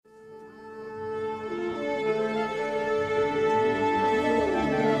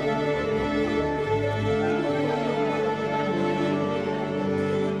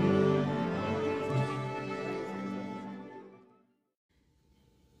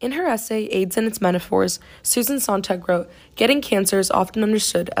In her essay, AIDS and Its Metaphors, Susan Sontag wrote, "Getting cancer is often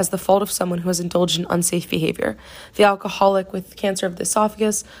understood as the fault of someone who has indulged in unsafe behavior. The alcoholic with cancer of the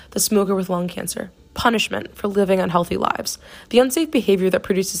esophagus, the smoker with lung cancer. Punishment for living unhealthy lives. The unsafe behavior that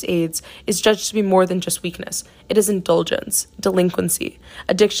produces AIDS is judged to be more than just weakness. It is indulgence, delinquency,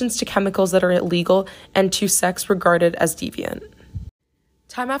 addictions to chemicals that are illegal, and to sex regarded as deviant."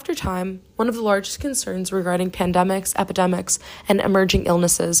 Time after time, one of the largest concerns regarding pandemics, epidemics, and emerging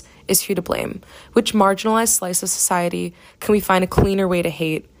illnesses is who to blame. Which marginalized slice of society can we find a cleaner way to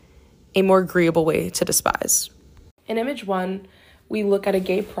hate, a more agreeable way to despise? In Image 1, we look at a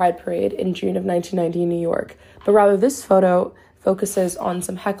gay pride parade in June of 1990 in New York, but rather this photo focuses on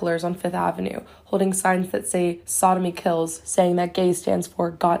some hecklers on Fifth Avenue, holding signs that say "Sodomy kills," saying that gay stands for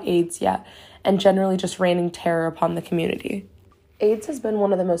 "Got AIDS yet," and generally just raining terror upon the community. AIDS has been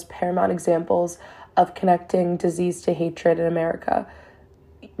one of the most paramount examples of connecting disease to hatred in America.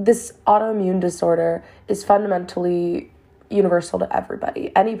 This autoimmune disorder is fundamentally universal to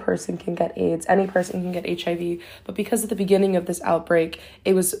everybody. Any person can get AIDS, any person can get HIV, but because at the beginning of this outbreak,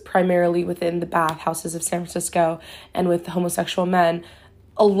 it was primarily within the bathhouses of San Francisco and with homosexual men,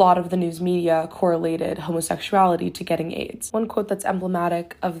 a lot of the news media correlated homosexuality to getting AIDS. One quote that's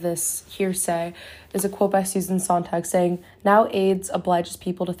emblematic of this hearsay is a quote by Susan Sontag saying, "Now AIDS obliges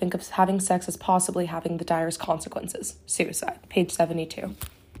people to think of having sex as possibly having the direst consequences, suicide," page 72.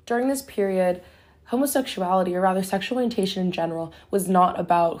 During this period, homosexuality, or rather sexual orientation in general, was not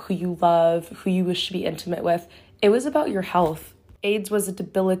about who you love, who you wish to be intimate with. It was about your health. AIDS was a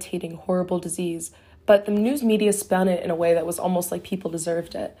debilitating, horrible disease, but the news media spun it in a way that was almost like people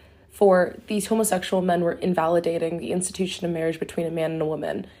deserved it. For these homosexual men were invalidating the institution of marriage between a man and a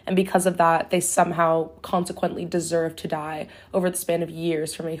woman, and because of that, they somehow consequently deserved to die over the span of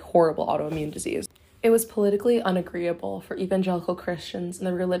years from a horrible autoimmune disease. It was politically unagreeable for evangelical Christians and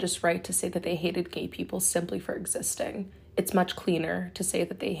the religious right to say that they hated gay people simply for existing. It's much cleaner to say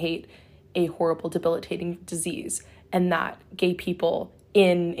that they hate a horrible, debilitating disease, and that gay people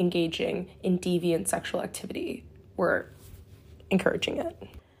in engaging in deviant sexual activity were encouraging it.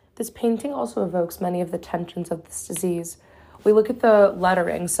 This painting also evokes many of the tensions of this disease. We look at the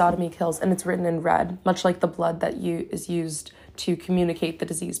lettering, "Sodomy kills," and it's written in red, much like the blood that is used to communicate the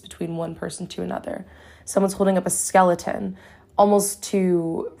disease between one person to another. Someone's holding up a skeleton, almost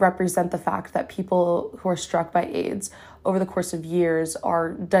to represent the fact that people who are struck by AIDS over the course of years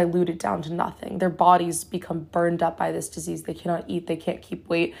are diluted down to nothing. Their bodies become burned up by this disease. They cannot eat, they can't keep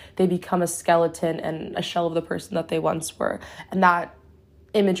weight. They become a skeleton and a shell of the person that they once were. And that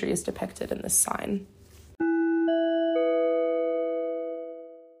imagery is depicted in this sign.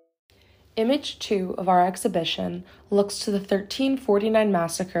 Image 2 of our exhibition looks to the 1349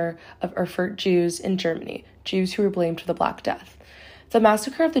 massacre of Erfurt Jews in Germany, Jews who were blamed for the Black Death. The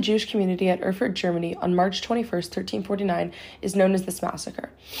massacre of the Jewish community at Erfurt, Germany on March 21st, 1349 is known as this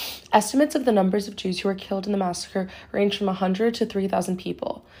massacre. Estimates of the numbers of Jews who were killed in the massacre range from 100 to 3,000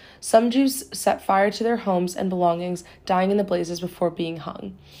 people. Some Jews set fire to their homes and belongings, dying in the blazes before being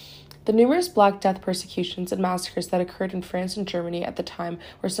hung. The numerous Black Death persecutions and massacres that occurred in France and Germany at the time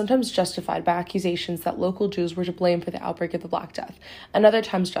were sometimes justified by accusations that local Jews were to blame for the outbreak of the Black Death, and other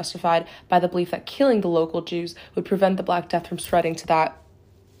times justified by the belief that killing the local Jews would prevent the Black Death from spreading to that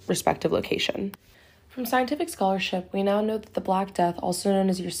respective location. From scientific scholarship, we now know that the Black Death, also known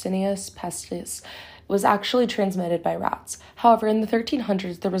as Yersinia pestis, was actually transmitted by rats. However, in the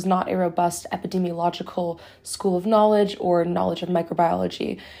 1300s, there was not a robust epidemiological school of knowledge or knowledge of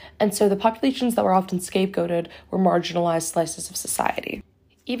microbiology, and so the populations that were often scapegoated were marginalized slices of society.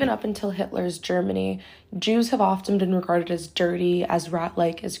 Even up until Hitler's Germany, Jews have often been regarded as dirty, as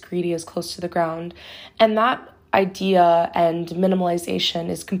rat-like, as greedy, as close to the ground, and that idea and minimalization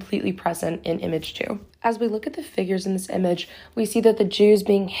is completely present in Image 2. As we look at the figures in this image, we see that the Jews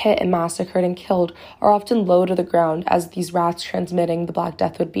being hit and massacred and killed are often low to the ground, as these rats transmitting the Black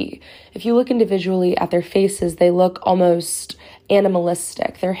Death would be. If you look individually at their faces, they look almost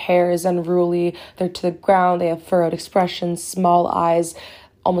animalistic. Their hair is unruly, they're to the ground, they have furrowed expressions, small eyes,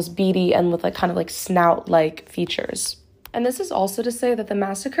 almost beady, and with kind of snout-like features. And this is also to say that the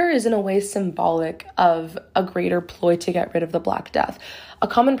massacre is in a way symbolic of a greater ploy to get rid of the Black Death. A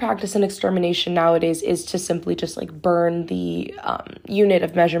common practice in extermination nowadays is to simply just burn the unit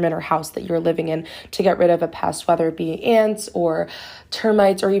of measurement or house that you're living in to get rid of a pest, whether it be ants or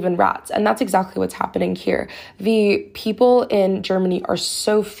termites or even rats. And that's exactly what's happening here. The people in Germany are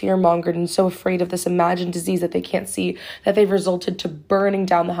so fear-mongered and so afraid of this imagined disease that they can't see that they've resulted to burning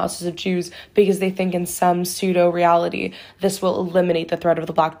down the houses of Jews because they think in some pseudo-reality this will eliminate the threat of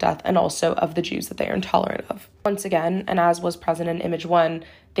the Black Death and also of the Jews that they are intolerant of. Once again, and as was present in Image 1, one,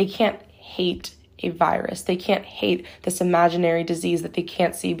 they can't hate a virus. They can't hate this imaginary disease that they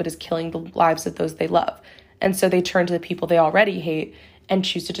can't see but is killing the lives of those they love. And so they turn to the people they already hate and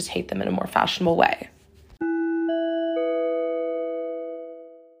choose to just hate them in a more fashionable way.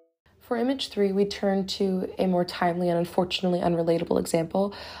 For image 3, we turn to a more timely and unfortunately unrelatable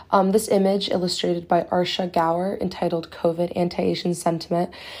example. This image, illustrated by Arsha Gower, entitled COVID Anti-Asian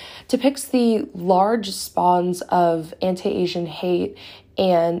Sentiment, depicts the large spawns of anti-Asian hate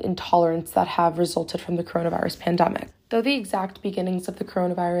and intolerance that have resulted from the coronavirus pandemic. Though the exact beginnings of the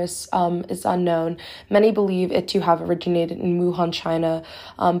coronavirus is unknown, many believe it to have originated in Wuhan, China,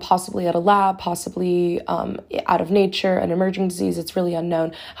 possibly at a lab, possibly out of nature, an emerging disease. It's really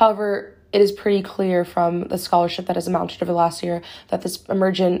unknown. However, it is pretty clear from the scholarship that has amounted over the last year that this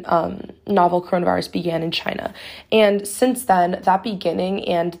emergent novel coronavirus began in China. And since then, that beginning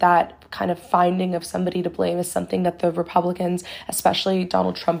and that kind of finding of somebody to blame is something that the Republicans, especially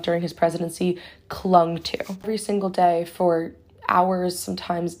Donald Trump during his presidency, clung to. Every single day for hours,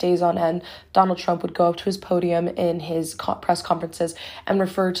 sometimes days on end, Donald Trump would go up to his podium in his press conferences and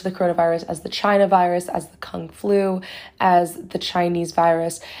refer to the coronavirus as the China virus, as the Kung flu, as the Chinese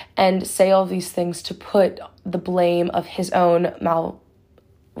virus, and say all these things to put the blame of his own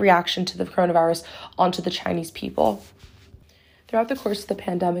reaction to the coronavirus onto the Chinese people. Throughout the course of the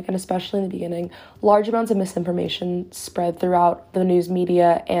pandemic, and especially in the beginning, large amounts of misinformation spread throughout the news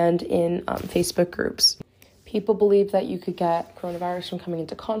media and in Facebook groups. People believed that you could get coronavirus from coming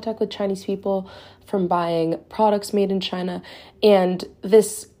into contact with Chinese people, from buying products made in China, and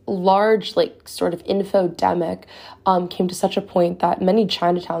this large, sort of infodemic came to such a point that many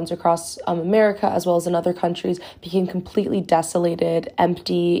Chinatowns across America, as well as in other countries, became completely desolated,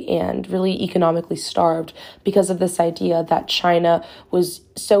 empty, and really economically starved because of this idea that China was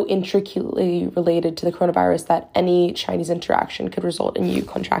so intricately related to the coronavirus that any Chinese interaction could result in you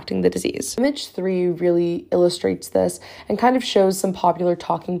contracting the disease. Image 3 really illustrates this and kind of shows some popular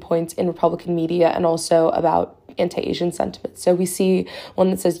talking points in Republican media and also about anti-Asian sentiment. So we see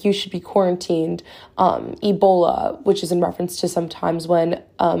one that says you should be quarantined, Ebola, which is in reference to sometimes when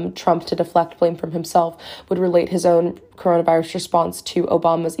Trump, to deflect blame from himself, would relate his own coronavirus response to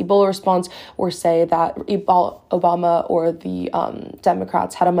Obama's Ebola response, or say that Obama or the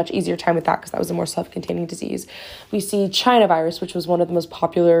Democrats had a much easier time with that because that was a more self-containing disease. We see China virus, which was one of the most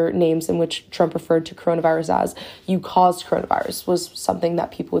popular names in which Trump referred to coronavirus as. You caused coronavirus was something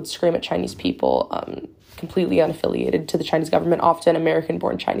that people would scream at Chinese people, completely unaffiliated to the Chinese government, often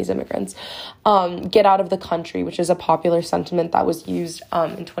American-born Chinese immigrants. Get out of the country, which is a popular sentiment that was used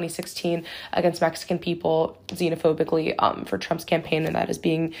in 2016 against Mexican people xenophobically for Trump's campaign, and that is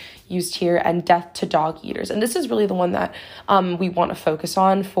being used here, and death to dog eaters. And this is really the one that we want to focus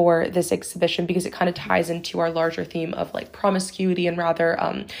on for this exhibition because it kind of ties into our larger theme of promiscuity and rather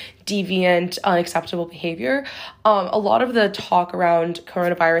deviant, unacceptable behavior. A lot of the talk around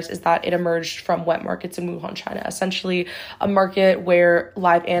coronavirus is that it emerged from wet markets in Wuhan, China, essentially a market where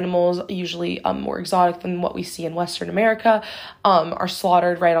live animals, usually more exotic than what we see in Western America, are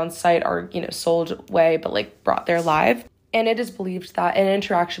slaughtered right on site, are sold away, but brought there live. And it is believed that an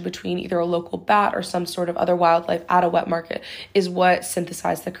interaction between either a local bat or some sort of other wildlife at a wet market is what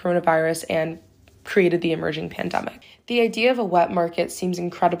synthesized the coronavirus and created the emerging pandemic. The idea of a wet market seems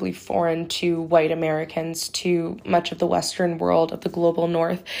incredibly foreign to white Americans, to much of the Western world, of the global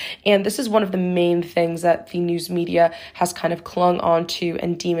North. And this is one of the main things that the news media has kind of clung onto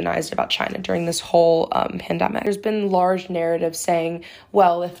and demonized about China during this whole pandemic. There's been large narratives saying,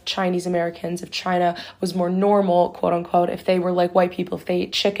 well, if Chinese Americans, if China was more normal, quote unquote, if they were like white people, if they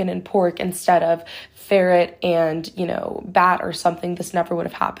ate chicken and pork instead of ferret and, bat or something, this never would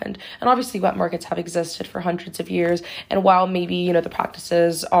have happened. And obviously wet markets have existed for hundreds of years. And while maybe, the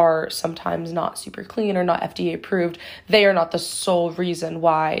practices are sometimes not super clean or not FDA approved, they are not the sole reason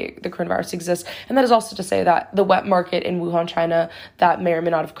why the coronavirus exists. And that is also to say that the wet market in Wuhan, China, that may or may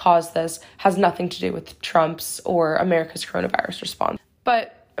not have caused this, has nothing to do with Trump's or America's coronavirus response.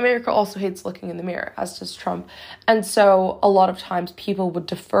 But America also hates looking in the mirror, as does Trump. And so a lot of times people would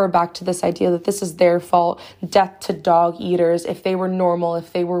defer back to this idea that this is their fault, death to dog eaters, if they were normal,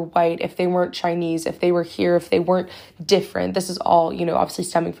 if they were white, if they weren't Chinese, if they were here, if they weren't different. This is all, obviously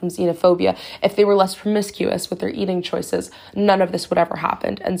stemming from xenophobia. If they were less promiscuous with their eating choices, none of this would ever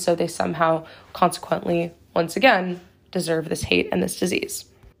happen. And so they somehow, consequently, once again, deserve this hate and this disease.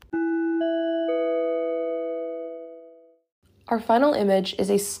 Our final image is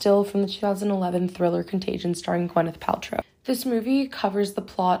a still from the 2011 thriller Contagion starring Gwyneth Paltrow. This movie covers the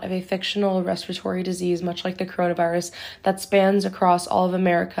plot of a fictional respiratory disease, much like the coronavirus, that spans across all of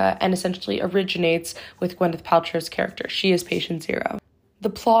America and essentially originates with Gwyneth Paltrow's character. She is patient zero. The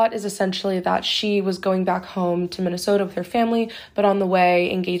plot is essentially that she was going back home to Minnesota with her family, but on the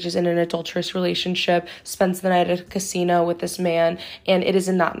way engages in an adulterous relationship, spends the night at a casino with this man, and it is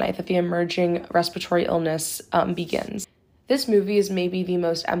in that night that the emerging respiratory illness begins. This movie is maybe the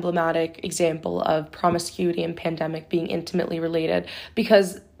most emblematic example of promiscuity and pandemic being intimately related,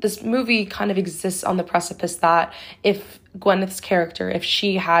 because this movie kind of exists on the precipice that if Gwyneth's character, if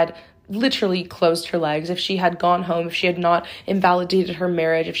she had literally closed her legs, if she had gone home, if she had not invalidated her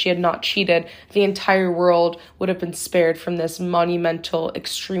marriage, if she had not cheated, the entire world would have been spared from this monumental,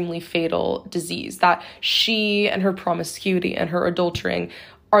 extremely fatal disease. That she and her promiscuity and her adultering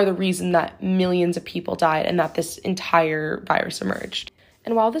are the reason that millions of people died and that this entire virus emerged.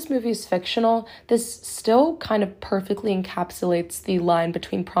 And while this movie is fictional, this still kind of perfectly encapsulates the line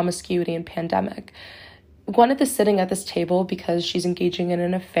between promiscuity and pandemic. Gwyneth is sitting at this table because she's engaging in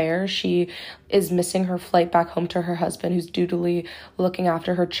an affair. She is missing her flight back home to her husband, who's dutifully looking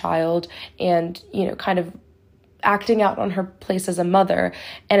after her child and, kind of acting out on her place as a mother.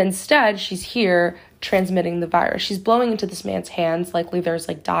 And instead, she's here transmitting the virus. She's blowing into this man's hands. Likely there's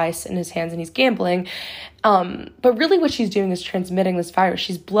dice in his hands and he's gambling. But really what she's doing is transmitting this virus.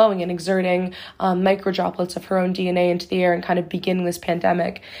 She's blowing and exerting micro droplets of her own DNA into the air and kind of beginning this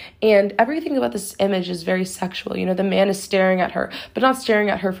pandemic. And everything about this image is very sexual. The man is staring at her, but not staring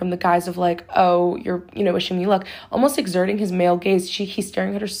at her from the guise of oh, you're, wishing me luck. Almost exerting his male gaze. He's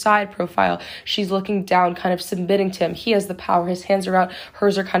staring at her side profile. She's looking down, kind of submitting to him. He has the power. His hands are out.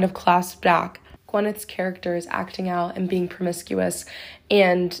 Hers are kind of clasped back. Gwyneth's character is acting out and being promiscuous,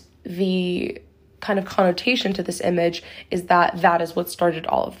 and the kind of connotation to this image is that is what started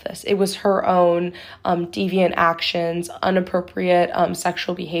all of this. It was her own deviant actions, inappropriate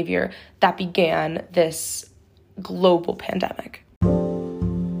sexual behavior that began this global pandemic.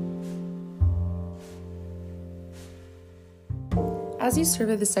 As you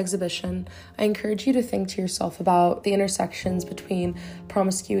survey this exhibition, I encourage you to think to yourself about the intersections between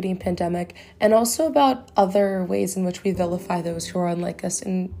promiscuity and pandemic, and also about other ways in which we vilify those who are unlike us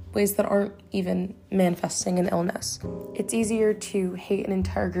in ways that aren't even manifesting an illness. It's easier to hate an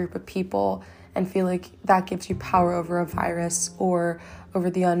entire group of people and feel like that gives you power over a virus or over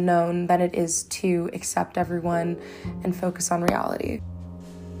the unknown than it is to accept everyone and focus on reality.